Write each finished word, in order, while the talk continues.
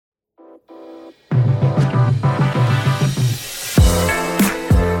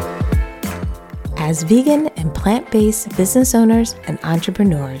As vegan and plant-based business owners and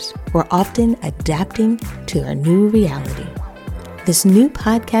entrepreneurs, we're often adapting to our new reality. This new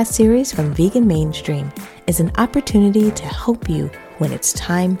podcast series from Vegan Mainstream is an opportunity to help you when it's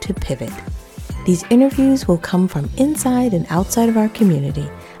time to pivot. These interviews will come from inside and outside of our community,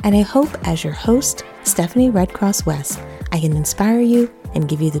 and I hope as your host, Stephanie Red Cross West, I can inspire you and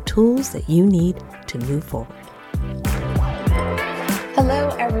give you the tools that you need to move forward. Hello,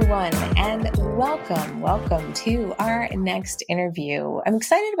 everyone, and welcome to our next interview. I'm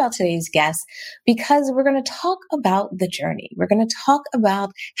excited about today's guest because we're going to talk about the journey. We're going to talk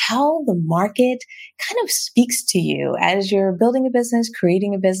about how the market kind of speaks to you as you're building a business,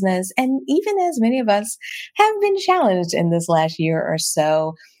 creating a business, and even as many of us have been challenged in this last year or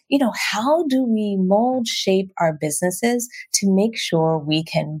so. How do we mold, shape our businesses to make sure we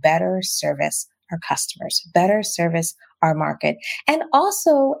can better service our customers, better service our market? And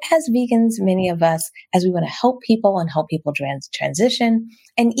also, as vegans, many of us, as we want to help people and help people transition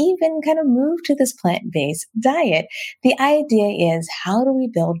and even kind of move to this plant-based diet, the idea is, how do we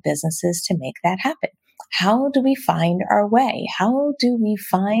build businesses to make that happen? How do we find our way? How do we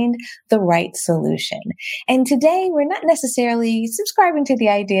find the right solution? And today, we're not necessarily subscribing to the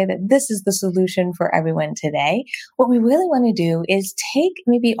idea that this is the solution for everyone today. What we really want to do is take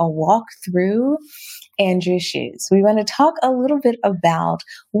maybe a walk through Andrew's shoes. We want to talk a little bit about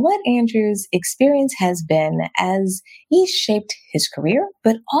what Andrew's experience has been as he's shaped his career,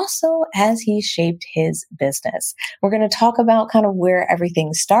 but also as he's shaped his business. We're going to talk about kind of where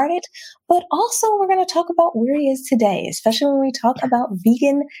everything started, but also we're going to talk about where he is today, especially when we talk about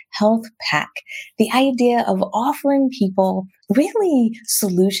Vegan Health Pack, the idea of offering people really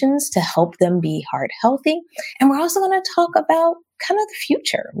solutions to help them be heart healthy. And we're also going to talk about kind of the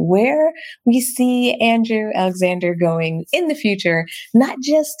future, where we see Andrew Alexander going in the future, not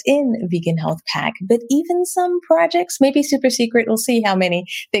just in Vegan Health Pack, but even some projects, maybe super secret. We'll see how many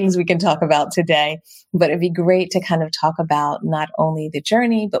things we can talk about today. But it'd be great to kind of talk about not only the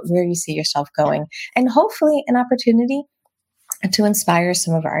journey, but where you see yourself going, and hopefully an opportunity to inspire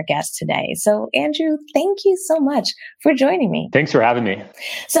some of our guests today. So, Andrew, thank you so much for joining me. Thanks for having me.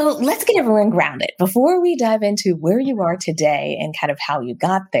 So let's get everyone grounded. Before we dive into where you are today and kind of how you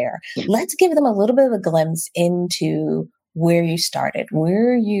got there, let's give them a little bit of a glimpse into where you started,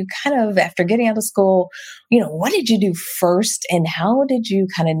 where you kind of, after getting out of school, what did you do first, and how did you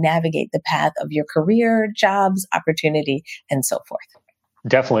kind of navigate the path of your career, jobs, opportunity, and so forth?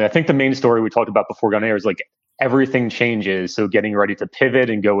 Definitely. I think the main story we talked about before going air is everything changes. So getting ready to pivot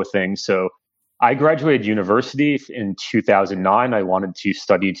and go with things. So I graduated university in 2009. I wanted to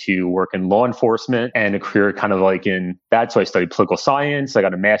study to work in law enforcement and a career kind of in that. So I studied political science. I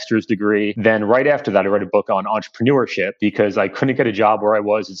got a master's degree. Then right after that, I read a book on entrepreneurship because I couldn't get a job where I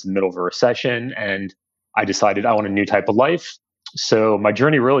was. It's in the middle of a recession. And I decided I want a new type of life. So my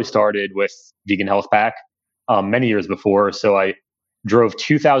journey really started with Vegan Health Pack many years before. So I drove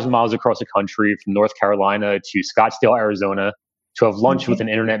 2,000 miles across the country from North Carolina to Scottsdale, Arizona to have lunch with an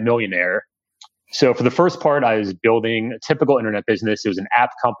internet millionaire. So for the first part, I was building a typical internet business. It was an app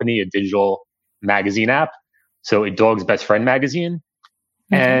company, a digital magazine app. So A Dog's Best Friend magazine.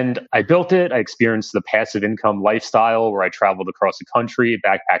 And I built it. I experienced the passive income lifestyle where I traveled across the country,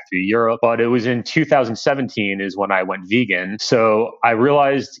 backpacked through Europe. But it was in 2017 is when I went vegan. So I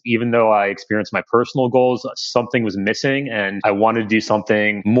realized even though I experienced my personal goals, something was missing. And I wanted to do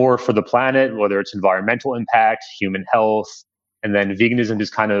something more for the planet, whether it's environmental impact, human health. And then veganism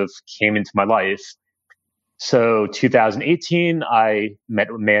just kind of came into my life. So 2018, I met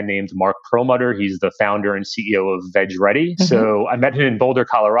a man named Mark Perlmutter. He's the founder and CEO of Veg Ready. So I met him in Boulder,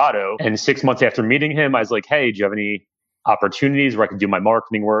 Colorado. And 6 months after meeting him, I was like, hey, do you have any opportunities where I could do my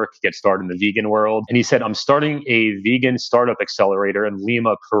marketing work, get started in the vegan world? And he said, I'm starting a vegan startup accelerator in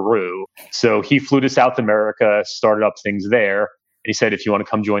Lima, Peru. So he flew to South America, started up things there. And he said, if you want to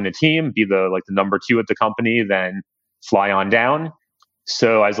come join the team, be the number 2 at the company, then fly on down.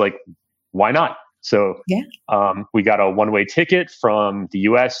 So I was like, why not? So we got a one-way ticket from the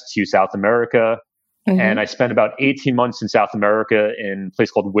US to South America. And I spent about 18 months in South America in a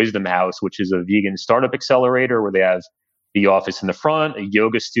place called Wisdom House, which is a vegan startup accelerator where they have the office in the front, a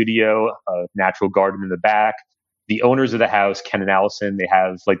yoga studio, a natural garden in the back. The owners of the house, Ken and Allison, they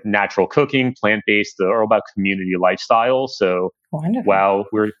have natural cooking, plant-based, they're all about community lifestyle. So while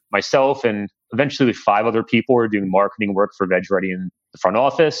myself and eventually 5 other people were doing marketing work for Veg Ready in the front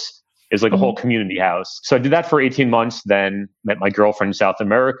office, is a whole community house. So I did that for 18 months, then met my girlfriend in South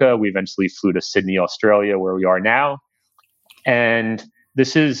America. We eventually flew to Sydney, Australia, where we are now. And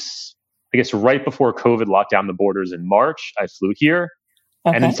this is, I guess, right before COVID locked down the borders in March. I flew here.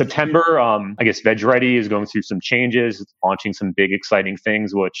 And in Okay. September, I guess Veg Ready is going through some changes, it's launching some big, exciting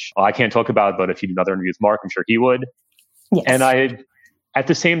things, which I can't talk about, but if you did another interview with Mark, I'm sure he would. And Yes. at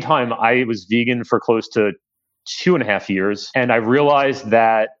the same time, I was vegan for close to 2.5 years. And I realized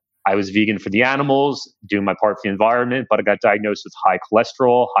that I was vegan for the animals, doing my part for the environment, but I got diagnosed with high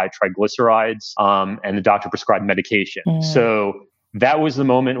cholesterol, high triglycerides, and the doctor prescribed medication. Mm. So that was the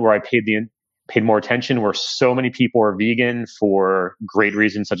moment where I paid more attention, where so many people are vegan for great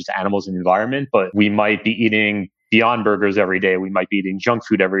reasons such as animals and the environment, but we might be eating Beyond Burgers every day. We might be eating junk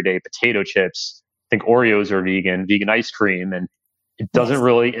food every day, potato chips. I think Oreos are vegan ice cream, and it doesn't Yes.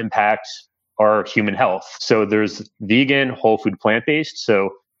 really impact our human health. So there's vegan, whole food, plant-based.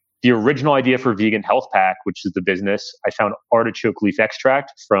 So the original idea for Vegan Health Pack, which is the business, I found artichoke leaf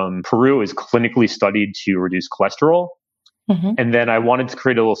extract from Peru is clinically studied to reduce cholesterol. Hmm. And then I wanted to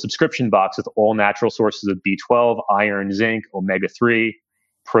create a little subscription box with all natural sources of B12, iron, zinc, omega-3,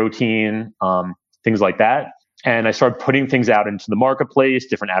 protein, things like that. And I started putting things out into the marketplace,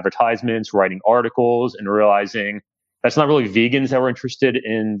 different advertisements, writing articles, and realizing that's not really vegans that were interested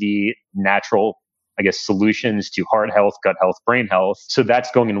in the natural, I guess, solutions to heart health, gut health, brain health. So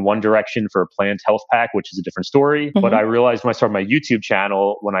that's going in one direction for a plant health pack, which is a different story. But Hmm. I realized when I started my YouTube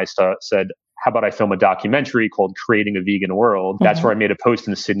channel, when I said, how about I film a documentary called Creating a Vegan World? That's where I made a post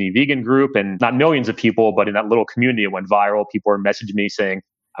in the Sydney Vegan group, and not millions of people, but in that little community, it went viral. People were messaging me saying,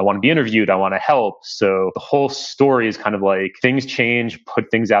 I want to be interviewed. I want to help. So the whole story is kind of like things change,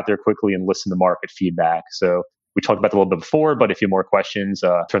 put things out there quickly and listen to market feedback. So we talked about it a little bit before, but if you have more questions,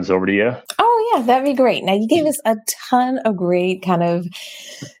 turns over to you. Oh, yeah, that'd be great. Now, you gave us a ton of great kind of,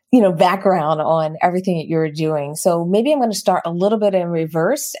 background on everything that you're doing. So maybe I'm going to start a little bit in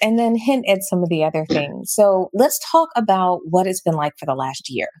reverse and then hint at some of the other things. So let's talk about what it's been like for the last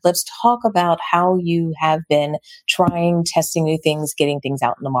year. Let's talk about how you have been testing new things, getting things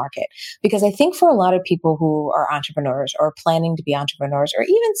out in the market. Because I think for a lot of people who are entrepreneurs or planning to be entrepreneurs, or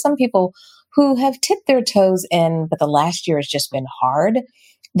even some people who have tipped their toes in, but the last year has just been hard.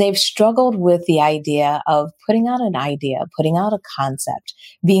 They've struggled with the idea of putting out an idea, putting out a concept,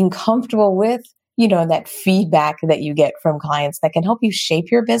 being comfortable with, that feedback that you get from clients that can help you shape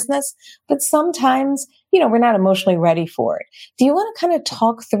your business. But sometimes, we're not emotionally ready for it. Do you want to kind of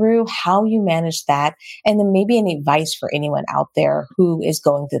talk through how you manage that? And then maybe any advice for anyone out there who is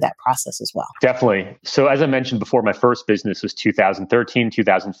going through that process as well? Definitely. So as I mentioned before, my first business was 2013,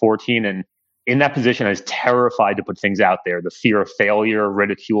 2014. And in that position, I was terrified to put things out there. The fear of failure,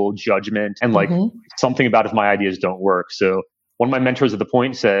 ridicule, judgment, and like something about if my ideas don't work. So one of my mentors at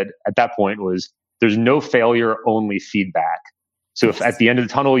that point was, there's no failure, only feedback. So if at the end of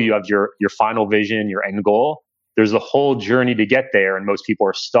the tunnel, you have your final vision, your end goal, there's a whole journey to get there. And most people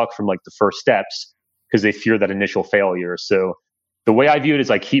are stuck from like the first steps because they fear that initial failure. So the way I view it is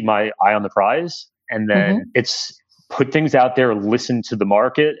I keep my eye on the prize, and then it's put things out there, listen to the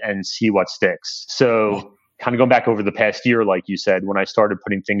market and see what sticks. So kind of going back over the past year, like you said, when I started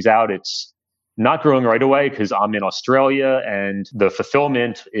putting things out, it's not growing right away because I'm in Australia and the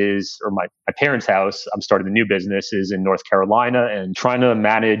fulfillment or my parents' house, I'm starting a new business, is in North Carolina, and trying to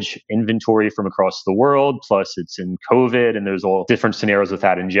manage inventory from across the world. Plus it's in COVID and there's all different scenarios with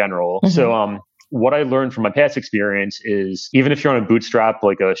that in general. So, what I learned from my past experience is even if you're on a bootstrap,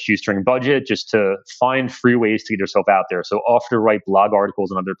 like a shoestring budget, just to find free ways to get yourself out there. So often write blog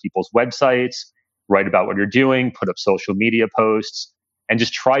articles on other people's websites, write about what you're doing, put up social media posts, and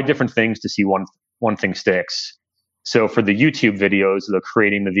just try different things to see one thing sticks. So for the YouTube videos, the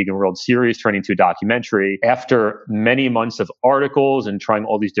Creating the Vegan World series turning into a documentary, after many months of articles and trying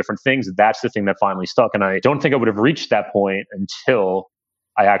all these different things, that's the thing that finally stuck. And I don't think I would have reached that point until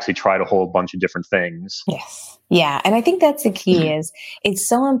I actually tried a whole bunch of different things. Yes. Yeah. And I think that's the key is it's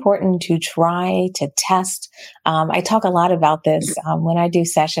so important to try to test. I talk a lot about this when I do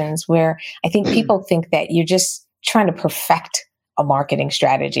sessions where I think people think that you're just trying to perfect a marketing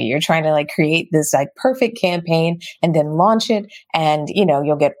strategy. You're trying to create this perfect campaign and then launch it. And,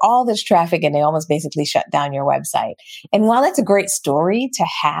 you'll get all this traffic and they almost basically shut down your website. And while that's a great story to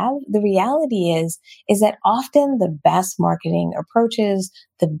have, the reality is that often the best marketing approaches,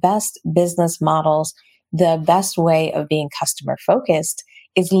 the best business models, the best way of being customer focused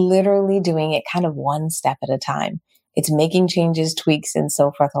is literally doing it kind of one step at a time. It's making changes, tweaks, and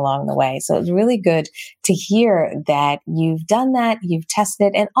so forth along the way. So it's really good to hear that you've done that, you've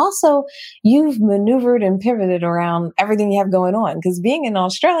tested, and also you've maneuvered and pivoted around everything you have going on. Because being in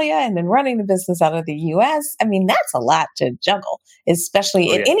Australia and then running the business out of the US, that's a lot to juggle,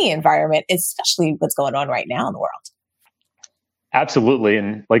 especially in any environment, especially what's going on right now in the world. Absolutely.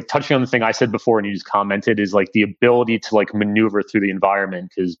 And like touching on the thing I said before and you just commented is like the ability to like maneuver through the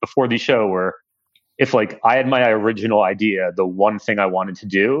environment. Because before the show, where if like I had my original idea, the one thing I wanted to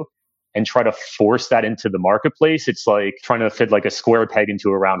do, and try to force that into the marketplace, it's like trying to fit like a square peg into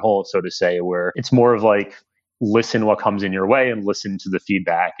a round hole, so to say, where it's more of like listen what comes in your way and listen to the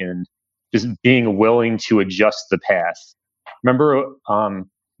feedback and just being willing to adjust the path. Remember,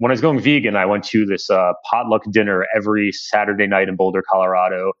 when I was going vegan, I went to this potluck dinner every Saturday night in Boulder,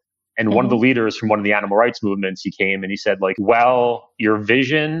 Colorado. And one of the leaders from one of the animal rights movements, he came and he said, like, well, your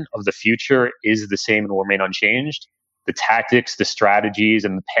vision of the future is the same and will remain unchanged. The tactics, the strategies,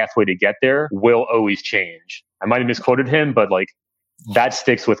 and the pathway to get there will always change. I might have misquoted him, but like that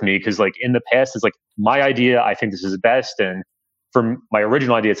sticks with me because like in the past, it's like my idea, I think this is the best. And for my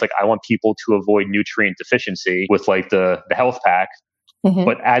original idea, it's like I want people to avoid nutrient deficiency with like the health pack.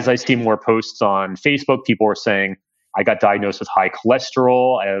 But as I see more posts on Facebook, people are saying, I got diagnosed with high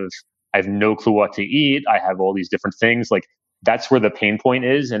cholesterol. I have no clue what to eat. I have all these different things. Like that's where the pain point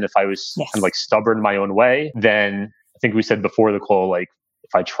is. And if I was kind of like stubborn my own way, then I think we said before the call, like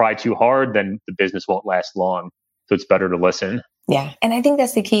if I try too hard, then the business won't last long. So it's better to listen. Yeah. And I think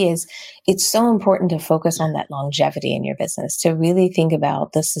that's the key is it's so important to focus on that longevity in your business, to really think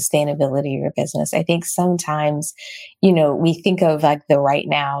about the sustainability of your business. I think sometimes, we think of like the right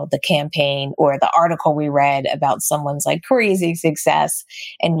now, the campaign or the article we read about someone's like crazy success.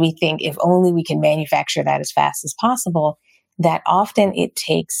 And we think if only we can manufacture that as fast as possible, that often it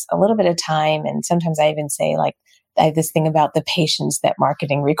takes a little bit of time. And sometimes I even say like, I have this thing about the patience that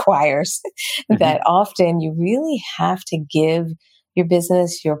marketing requires, that often you really have to give your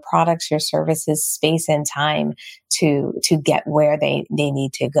business, your products, your services space and time to get where they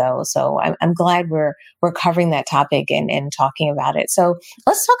need to go. So I'm glad we're covering that topic and talking about it. So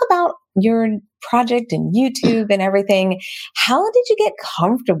let's talk about your project and YouTube and everything. How did you get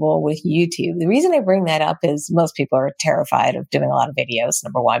comfortable with YouTube? The reason I bring that up is most people are terrified of doing a lot of videos,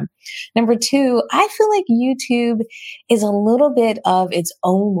 number one. Number two, I feel like YouTube is a little bit of its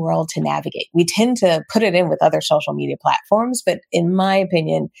own world to navigate. We tend to put it in with other social media platforms, but in my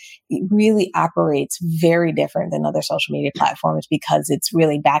opinion, it really operates very different than other social media platforms because it's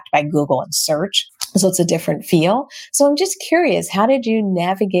really backed by Google and search. So it's a different feel. So I'm just curious, how did you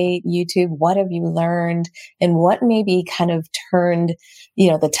navigate YouTube? What have you learned? And what maybe kind of turned,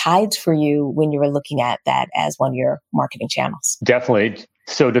 the tides for you when you were looking at that as one of your marketing channels? Definitely.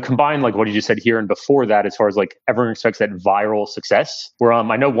 So to combine like what you just said here and before that, as far as like everyone expects that viral success, where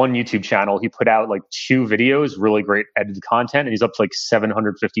I know one YouTube channel, he put out like 2 videos, really great edited content, and he's up to like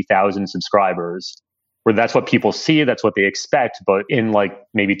 750,000 subscribers. Where that's what people see, that's what they expect. But in like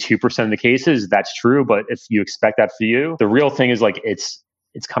maybe 2% of the cases, that's true. But if you expect that for you, the real thing is like it's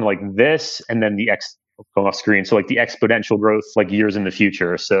kind of like this, and then going off screen. So like the exponential growth, like years in the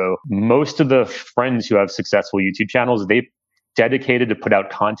future. So most of the friends who have successful YouTube channels, they dedicated to put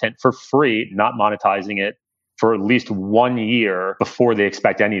out content for free, not monetizing it for at least 1 year before they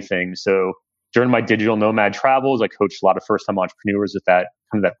expect anything. So during my digital nomad travels, I coached a lot of first-time entrepreneurs with that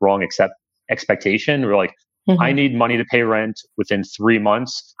kind of that wrong expectation. We're like, I need money to pay rent within 3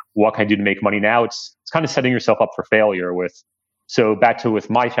 months. What can I do to make money now? It's kind of setting yourself up for failure so back to with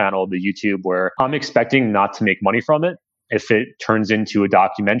my channel, the YouTube, where I'm expecting not to make money from it. If it turns into a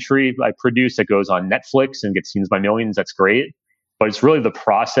documentary I produce that goes on Netflix and gets seen by millions, that's great. But it's really the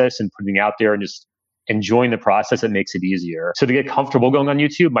process and putting it out there and just enjoying the process that makes it easier. So to get comfortable going on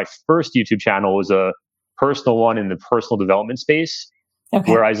YouTube, my first YouTube channel was a personal one in the personal development space.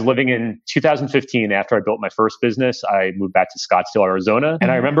 Okay. Where I was living in 2015, after I built my first business, I moved back to Scottsdale, Arizona. And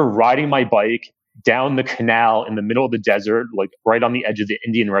I remember riding my bike down the canal in the middle of the desert, like right on the edge of the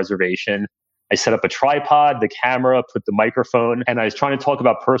Indian reservation. I set up a tripod, the camera, put the microphone, and I was trying to talk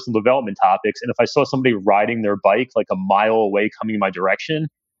about personal development topics. And if I saw somebody riding their bike like a mile away coming in my direction,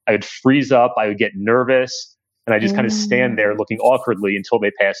 I would freeze up, I would get nervous, and I just kind of stand there looking awkwardly until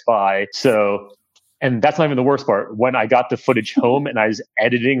they pass by. And that's not even the worst part. When I got the footage home and I was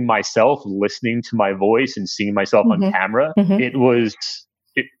editing myself, listening to my voice and seeing myself on camera, it was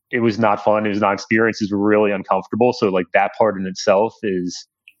not fun. It was not experience. It was really uncomfortable. So like that part in itself is,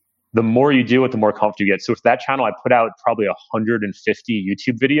 the more you do it, the more comfortable you get. So with that channel, I put out probably 150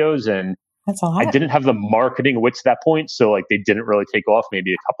 YouTube videos, and that's a lot. I didn't have the marketing wits at that point. So like they didn't really take off,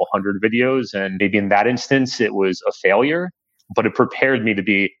 maybe a couple hundred videos. And maybe in that instance, it was a failure, but it prepared me to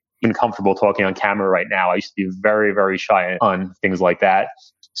be comfortable talking on camera right now. I used to be very, very shy on things like that.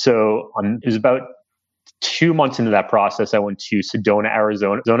 So it was about 2 months into that process, I went to Sedona,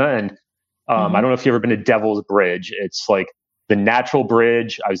 Arizona. And I don't know if you've ever been to Devil's Bridge. It's like the natural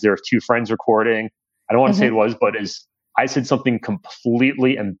bridge. I was there with 2 friends recording. I don't want to say it was, but it's I said something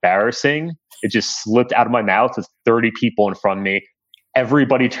completely embarrassing. It just slipped out of my mouth with 30 people in front of me.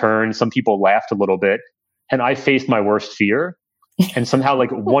 Everybody turned. Some people laughed a little bit. And I faced my worst fear. And somehow, like,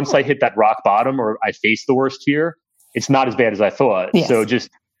 once I hit that rock bottom or I faced the worst fear, it's not as bad as I thought. Yes. So just,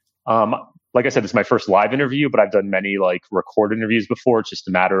 like I said, it's my first live interview, but I've done many like recorded interviews before. It's just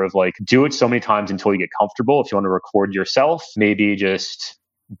a matter of like, do it so many times until you get comfortable. If you want to record yourself, maybe just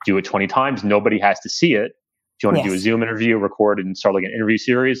do it 20 times. Nobody has to see it. If you want to do a Zoom interview, record and start like an interview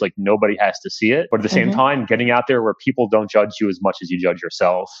series, like nobody has to see it. But at the same time, getting out there where people don't judge you as much as you judge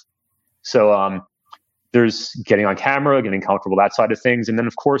yourself. So there's getting on camera, getting comfortable, that side of things. And then,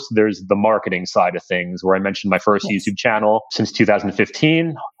 of course, there's the marketing side of things, where I mentioned my first YouTube channel since 2015,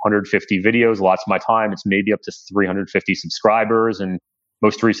 150 videos, lots of my time. It's maybe up to 350 subscribers. And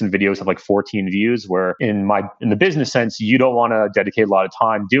most recent videos have like 14 views, where in the business sense, you don't want to dedicate a lot of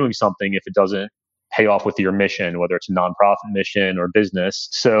time doing something if it doesn't pay off with your mission, whether it's a nonprofit mission or business.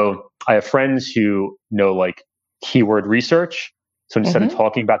 So I have friends who know like keyword research. So instead of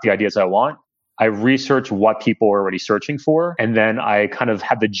talking about the ideas I want, I research what people are already searching for. And then I kind of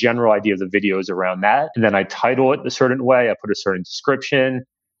have the general idea of the videos around that. And then I title it a certain way. I put a certain description,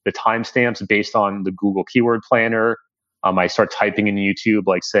 the timestamps based on the Google Keyword Planner. I start typing in YouTube,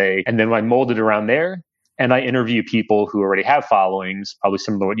 like say, and then I mold it around there. And I interview people who already have followings, probably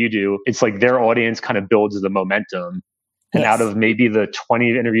similar to what you do. It's like their audience kind of builds the momentum. And out of maybe the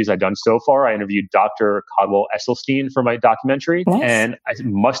 20 interviews I've done so far, I interviewed Dr. Caldwell Esselstyn for my documentary. And I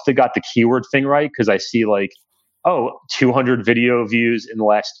must have got the keyword thing right, because I see like, 200 video views in the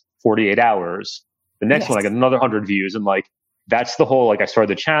last 48 hours. The next one, I got another 100 views. And like, that's the whole, like I started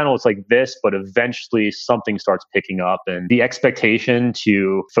the channel, it's like this, but eventually something starts picking up, and the expectation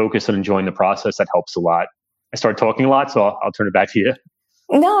to focus on enjoying the process, that helps a lot. I started talking a lot, so I'll turn it back to you.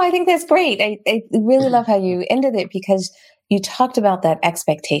 No, I think that's great. I really love how you ended it, because you talked about that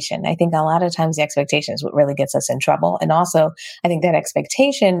expectation. I think a lot of times the expectation is what really gets us in trouble. And also, I think that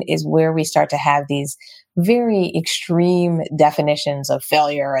expectation is where we start to have these very extreme definitions of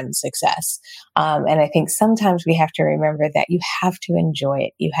failure and success. And I think sometimes we have to remember that you have to enjoy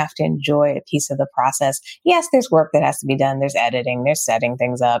it. You have to enjoy a piece of the process. Yes, there's work that has to be done. There's editing, there's setting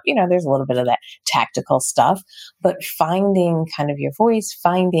things up. There's a little bit of that tactical stuff, but finding kind of your voice,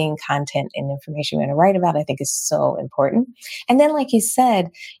 finding content and information you want to write about, I think is so important. And then, like you said,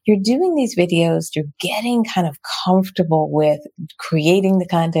 you're doing these videos, you're getting kind of comfortable with creating the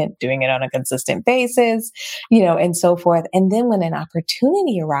content, doing it on a consistent basis, and so forth. And then when an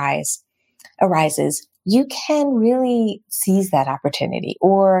opportunity arises, you can really seize that opportunity,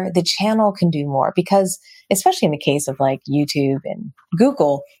 or the channel can do more, because especially in the case of like YouTube and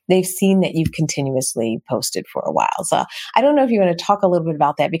Google, they've seen that you've continuously posted for a while. So I don't know if you want to talk a little bit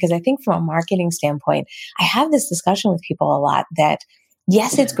about that, because I think from a marketing standpoint, I have this discussion with people a lot that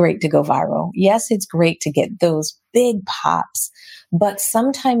yes, it's great to go viral. Yes, it's great to get those big pops. But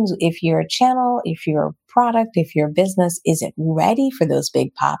sometimes if your channel, if your product, if your business isn't ready for those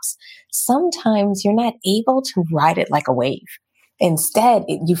big pops, sometimes you're not able to ride it like a wave. Instead,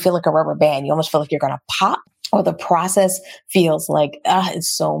 you feel like a rubber band. You almost feel like you're going to pop, or the process feels like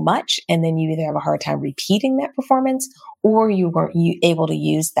it's so much. And then you either have a hard time repeating that performance, or you weren't able to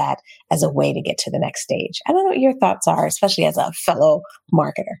use that as a way to get to the next stage. I don't know what your thoughts are, especially as a fellow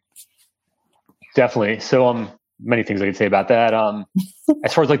marketer. Definitely. So many things I could say about that.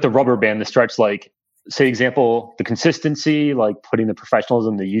 As far as like the rubber band, the stretch, like say example, the consistency, like putting the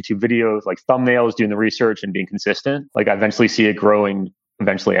professionalism, the YouTube videos, like thumbnails, doing the research and being consistent. Like I eventually see it growing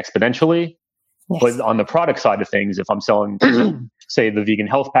eventually exponentially. Yes. But on the product side of things, if I'm selling, say, the vegan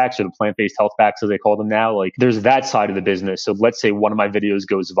health packs or the plant-based health packs, as they call them now, like there's that side of the business. So let's say one of my videos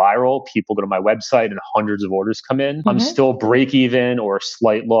goes viral, people go to my website and hundreds of orders come in. I'm still break even or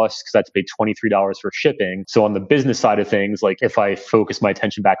slight loss because I have to pay $23 for shipping. So on the business side of things, like if I focus my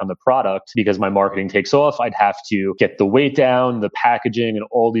attention back on the product because my marketing takes off, I'd have to get the weight down, the packaging, and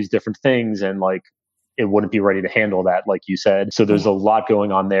all these different things. And like it wouldn't be ready to handle that, like you said. So there's a lot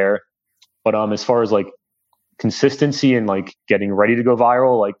going on there. But as far as like consistency and like getting ready to go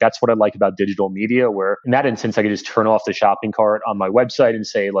viral, like that's what I like about digital media, where in that instance, I could just turn off the shopping cart on my website and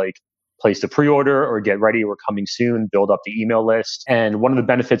say like, place a pre-order or get ready, we're coming soon, build up the email list. And one of the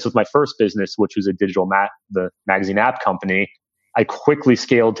benefits with my first business, which was a digital the magazine app company, I quickly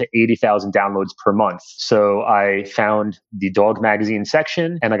scaled to 80,000 downloads per month. So I found the dog magazine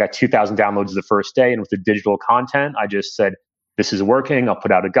section and I got 2,000 downloads the first day. And with the digital content, I just said, this is working. I'll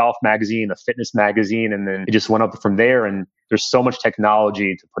put out a golf magazine, a fitness magazine, and then it just went up from there. And there's so much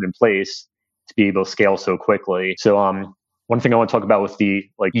technology to put in place to be able to scale so quickly. So one thing I want to talk about with the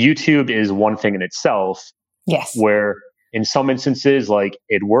like YouTube is one thing in itself. Yes. Where in some instances, like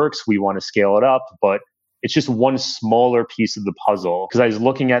it works, we want to scale it up, but it's just one smaller piece of the puzzle. Because I was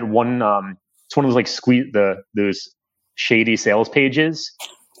looking at one, it's one of those like those shady sales pages.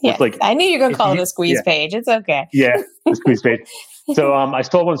 Yeah, like, I knew you were going to call it a squeeze page. It's okay. Yeah, the squeeze page. So I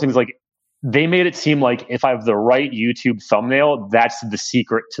saw one of those things like they made it seem like if I have the right YouTube thumbnail, that's the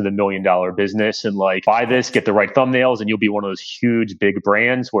secret to the $1 million business. And like, buy this, get the right thumbnails, and you'll be one of those huge, big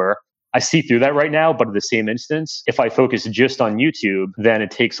brands. Where I see through that right now. But in the same instance, if I focus just on YouTube, then it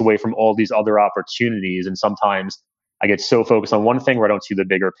takes away from all these other opportunities. And sometimes I get so focused on one thing where I don't see the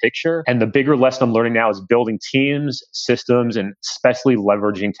bigger picture. And the bigger lesson I'm learning now is building teams, systems, and especially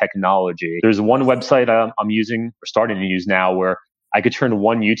leveraging technology. There's one website I'm using or starting to use now where I could turn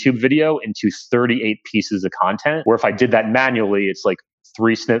one YouTube video into 38 pieces of content, where if I did that manually, it's like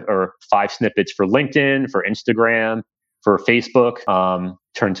 5 snippets for LinkedIn, for Instagram, for Facebook,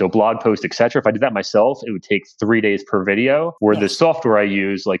 turn to a blog post, etc. If I did that myself, it would take 3 days per video. Where the software I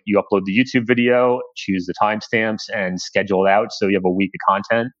use, like you upload the YouTube video, choose the timestamps, and schedule it out so you have a week of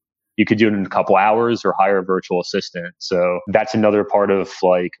content. You could do it in a couple hours or hire a virtual assistant. So that's another part of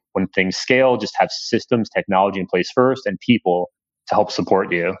like when things scale, just have systems, technology in place first, and people to help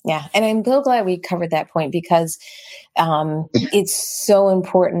support you. Yeah. And I'm so glad we covered that point because it's so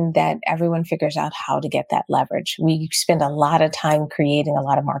important that everyone figures out how to get that leverage. We spend a lot of time creating a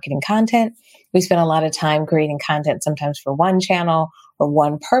lot of marketing content. We spend a lot of time creating content sometimes for one channel or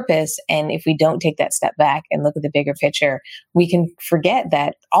one purpose. And if we don't take that step back and look at the bigger picture, we can forget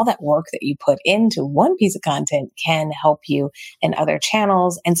that all that work that you put into one piece of content can help you in other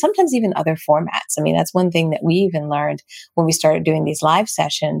channels and sometimes even other formats. I mean, that's one thing that we even learned when we started doing these live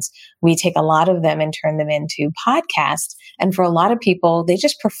sessions. We take a lot of them and turn them into podcasts. And for a lot of people, they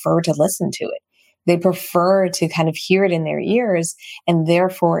just prefer to listen to it. They prefer to kind of hear it in their ears. And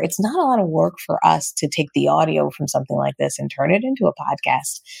therefore, it's not a lot of work for us to take the audio from something like this and turn it into a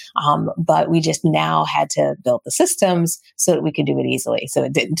podcast. But we just now had to build the systems so that we could do it easily. So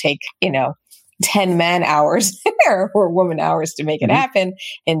it didn't take, 10 man hours or woman hours to make it happen.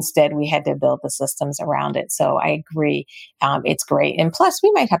 Instead, we had to build the systems around it. So I agree. It's great. And plus,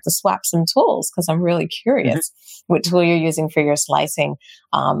 we might have to swap some tools because I'm really curious what tool you're using for your slicing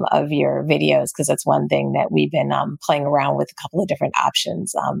of your videos, because that's one thing that we've been playing around with a couple of different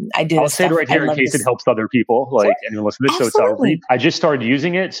options. I'll say it right here in case it helps other people, like anyone listen to this. So I just started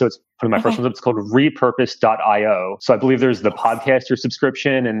using it. So it's putting my first one up. It's called repurpose.io. So I believe there's the podcaster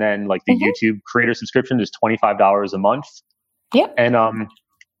subscription and then like the YouTube creator subscription is $25 a month. Yep. And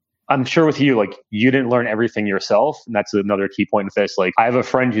I'm sure with you, like you didn't learn everything yourself. And that's another key point with this. Like I have a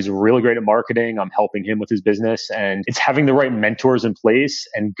friend who's really great at marketing. I'm helping him with his business, and it's having the right mentors in place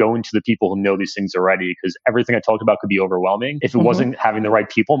and going to the people who know these things already. Because everything I talked about could be overwhelming. If it wasn't having the right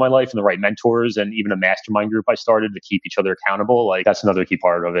people in my life and the right mentors and even a mastermind group I started to keep each other accountable, like that's another key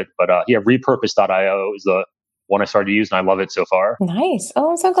part of it. But repurpose.io is the one I started to use, and I love it so far. Nice.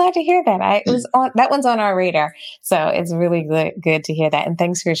 Oh, I'm so glad to hear that. That one's on our radar. So it's really good to hear that. And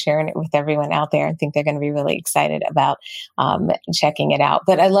thanks for sharing it with everyone out there. I think they're going to be really excited about checking it out.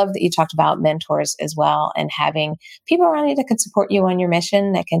 But I love that you talked about mentors as well and having people around you that can support you on your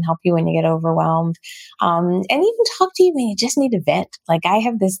mission, that can help you when you get overwhelmed, and even talk to you when you just need to vent. Like I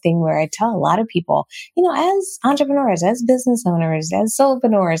have this thing where I tell a lot of people, as entrepreneurs, as business owners, as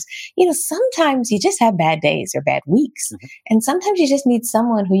solopreneurs, sometimes you just have bad days or bad weeks. And sometimes you just need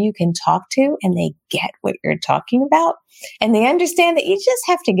someone who you can talk to and they get what you're talking about and they understand that you just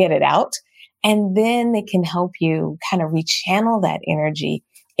have to get it out. And then they can help you kind of rechannel that energy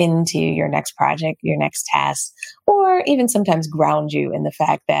into your next project, your next task, or even sometimes ground you in the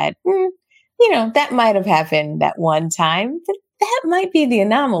fact that, that might have happened that one time, but that might be the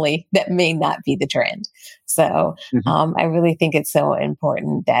anomaly. That may not be the trend. So I really think it's so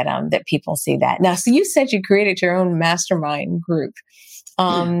important that that people see that. Now, so you said you created your own mastermind group.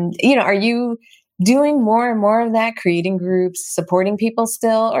 Are you doing more and more of that, creating groups, supporting people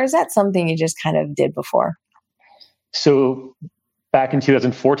still, or is that something you just kind of did before? So back in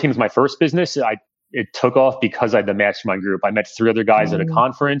 2014 was my first business. It took off because I had the mastermind group. I met 3 other guys at a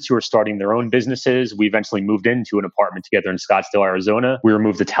conference who were starting their own businesses. We eventually moved into an apartment together in Scottsdale, Arizona. We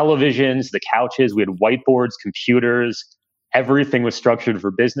removed the televisions, the couches. We had whiteboards, computers. Everything was structured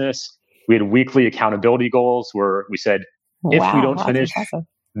for business. We had weekly accountability goals where we said, if we don't finish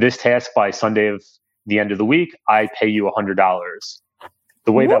this task by Sunday of the end of the week, I pay you $100.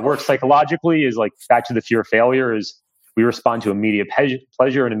 The way that works psychologically is like back to the fear of failure is we respond to immediate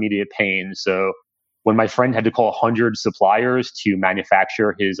pleasure and immediate pain. So when my friend had to call 100 suppliers to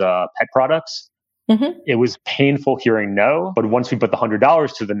manufacture his pet products, it was painful hearing no. But once we put the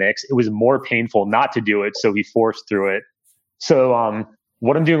 $100 to the mix, it was more painful not to do it. So he forced through it. So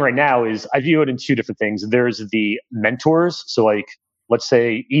what I'm doing right now is I view it in two different things. There's the mentors. So like, let's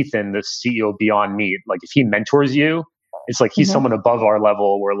say Ethan, the CEO of Beyond Meat, like if he mentors you, it's like he's someone above our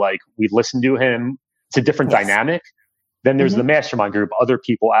level where like we listen to him. It's a different Yes. dynamic. Then there's the mastermind group, other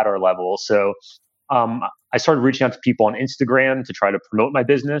people at our level. So I started reaching out to people on Instagram to try to promote my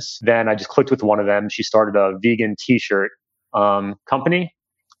business. Then I just clicked with one of them. She started a vegan t-shirt company.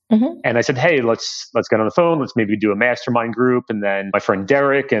 And I said, hey, let's get on the phone. Let's maybe do a mastermind group. And then my friend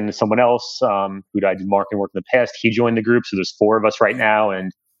Derek and someone else who I did marketing work in the past, he joined the group. So there's 4 of us right now.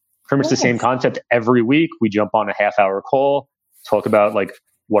 And pretty much the same concept. Every week we jump on a half-hour call, talk about like,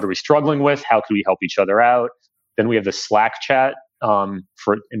 what are we struggling with? How can we help each other out? Then we have the Slack chat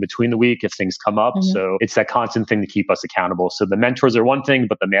for in between the week if things come up. So it's that constant thing to keep us accountable. So the mentors are one thing,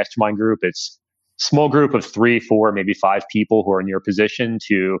 but the mastermind group, it's small group of 3, 4, maybe 5 people who are in your position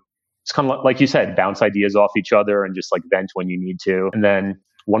to, it's kind of like you said, bounce ideas off each other and just like vent when you need to. And then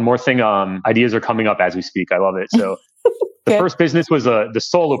one more thing, ideas are coming up as we speak. I love it. So the first business was the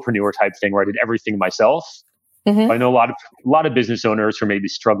solopreneur type thing where I did everything myself. I know a lot of business owners who are maybe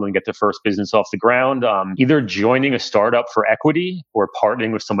struggling to get their first business off the ground, either joining a startup for equity or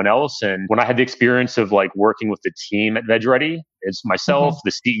partnering with someone else. And when I had the experience of like working with the team at VegReady, it's myself,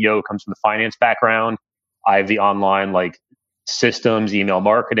 the CEO comes from the finance background. I have the online like systems, email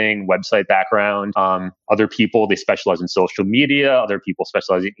marketing, website background. Other people, they specialize in social media. Other people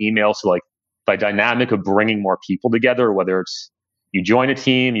specialize in email. So like the dynamic of bringing more people together, whether it's you join a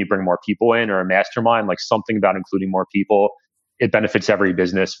team, you bring more people in, or a mastermind, like something about including more people, it benefits every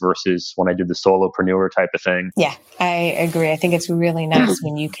business versus when I did the solopreneur type of thing. Yeah, I agree. I think it's really nice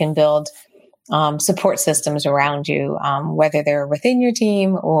when you can build support systems around you, whether they're within your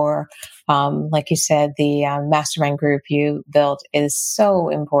team or, like you said, the mastermind group you built is so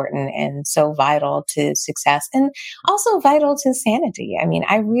important and so vital to success and also vital to sanity. I mean,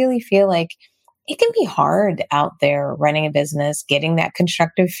 I really feel like it can be hard out there running a business, getting that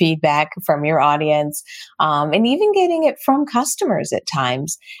constructive feedback from your audience, and even getting it from customers at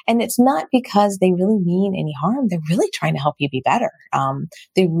times. And it's not because they really mean any harm. They're really trying to help you be better.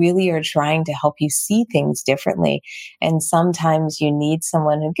 They really are trying to help you see things differently. And sometimes you need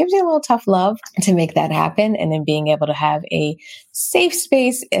someone who gives you a little tough love to make that happen. And then being able to have a safe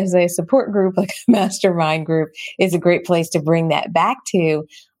space as a support group, like a mastermind group, is a great place to bring that back to.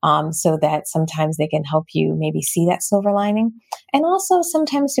 So that sometimes they can help you maybe see that silver lining, and also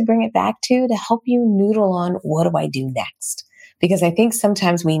sometimes to bring it back to help you noodle on what do I do next? Because I think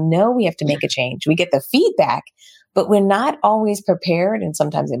sometimes we know we have to make a change. We get the feedback, but we're not always prepared, and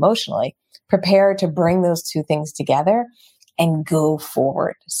sometimes emotionally prepared to bring those two things together and go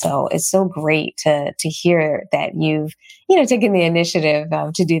forward. So it's so great to hear that you've, taken the initiative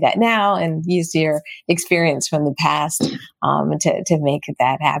to do that now and use your experience from the past to make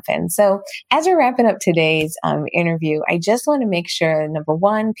that happen. So as we're wrapping up today's interview, I just want to make sure, number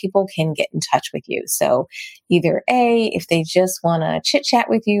one, people can get in touch with you. So either A, if they just want to chit chat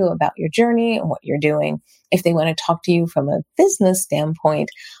with you about your journey and what you're doing, if they want to talk to you from a business standpoint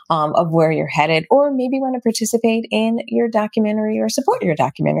of where you're headed, or maybe want to participate in your documentary or support your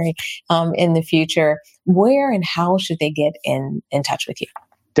documentary in the future, where and how should they get in touch with you?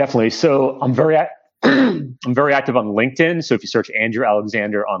 Definitely. So I'm very active on LinkedIn. So if you search Andrew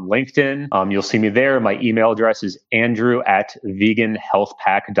Alexander on LinkedIn, you'll see me there. My email address is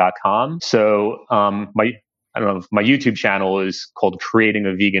andrew@veganhealthpack.com. So my YouTube channel is called Creating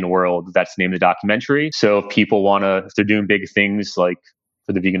a Vegan World. That's the name of the documentary. So if people if they're doing big things like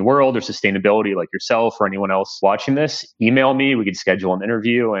for the vegan world or sustainability, like yourself or anyone else watching this, email me. We could schedule an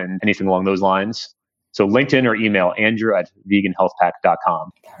interview and anything along those lines. So LinkedIn or email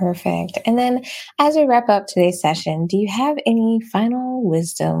andrew@veganhealthpack.com. Perfect. And then as we wrap up today's session, do you have any final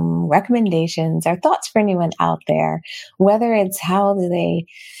wisdom, recommendations, or thoughts for anyone out there, whether it's how do they,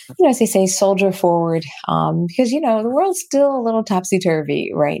 as they say, soldier forward? Because, the world's still a little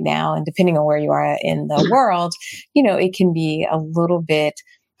topsy-turvy right now. And depending on where you are in the world, it can be a little bit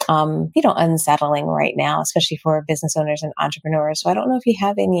unsettling right now, especially for business owners and entrepreneurs. So I don't know if you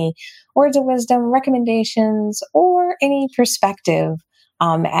have any words of wisdom, recommendations, or any perspective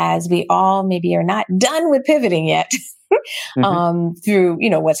as we all maybe are not done with pivoting yet through,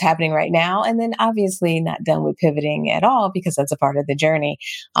 what's happening right now. And then obviously not done with pivoting at all because that's a part of the journey.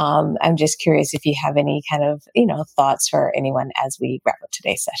 I'm just curious if you have any kind of, thoughts for anyone as we wrap up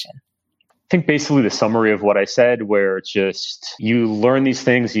today's session. I think basically the summary of what I said, where it's just you learn these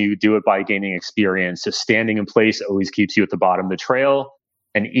things, you do it by gaining experience. So standing in place always keeps you at the bottom of the trail.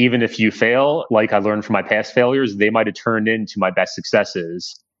 And even if you fail, like I learned from my past failures, they might have turned into my best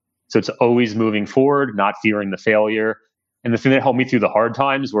successes. So it's always moving forward, not fearing the failure. And the thing that helped me through the hard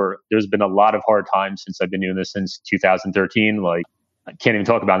times, where there's been a lot of hard times since I've been doing this since 2013. Like, I can't even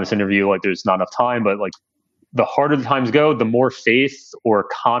talk about in this interview. Like, there's not enough time, but like, the harder the times go, the more faith or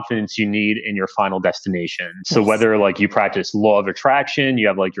confidence you need in your final destination. So whether like you practice law of attraction, you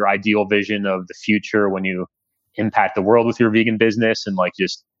have like your ideal vision of the future when you impact the world with your vegan business, and like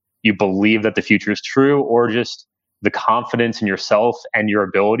just you believe that the future is true, or just the confidence in yourself and your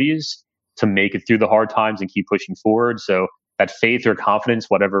abilities to make it through the hard times and keep pushing forward. So that faith or confidence,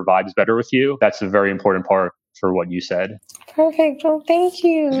 whatever vibes better with you, that's a very important part for what you said. Perfect. Well, thank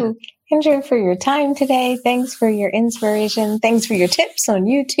you, Andrew, for your time today. Thanks for your inspiration. Thanks for your tips on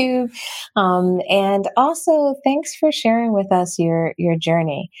YouTube. And also thanks for sharing with us your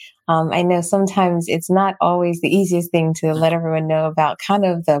journey. I know sometimes it's not always the easiest thing to let everyone know about kind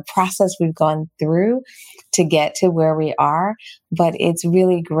of the process we've gone through to get to where we are, but it's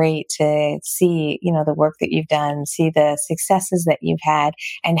really great to see, the work that you've done, see the successes that you've had,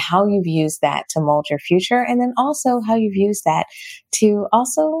 and how you've used that to mold your future. And then also how you've used that to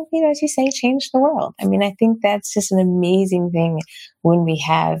also, as you say, change the world. I mean, I think that's just an amazing thing when we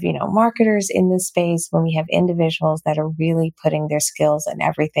have, marketers in this space, when we have individuals that are really putting their skills and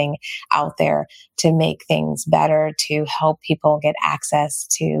everything out there to make things better, to help people get access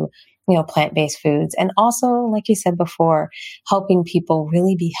to, plant-based foods. And also, like you said before, helping people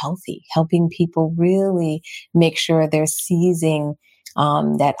really be healthy, helping people really make sure they're seizing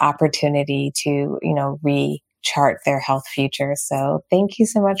that opportunity to, chart their health future. So thank you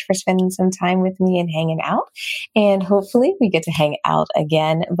so much for spending some time with me and hanging out. And hopefully we get to hang out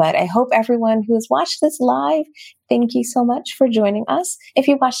again. But I hope everyone who has watched this live, thank you so much for joining us. If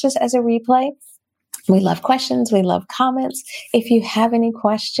you watch this as a replay, we love questions. We love comments. If you have any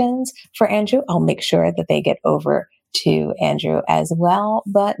questions for Andrew, I'll make sure that they get over to Andrew as well.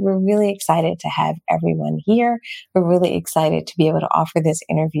 But we're really excited to have everyone here. We're really excited to be able to offer this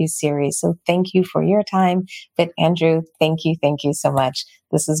interview series. So thank you for your time. But Andrew, thank you so much.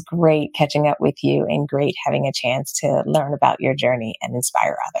 This is great catching up with you and great having a chance to learn about your journey and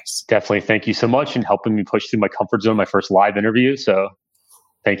inspire others. Definitely. Thank you so much, and helping me push through my comfort zone, my first live interview. So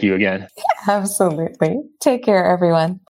thank you again. Absolutely. Take care, everyone.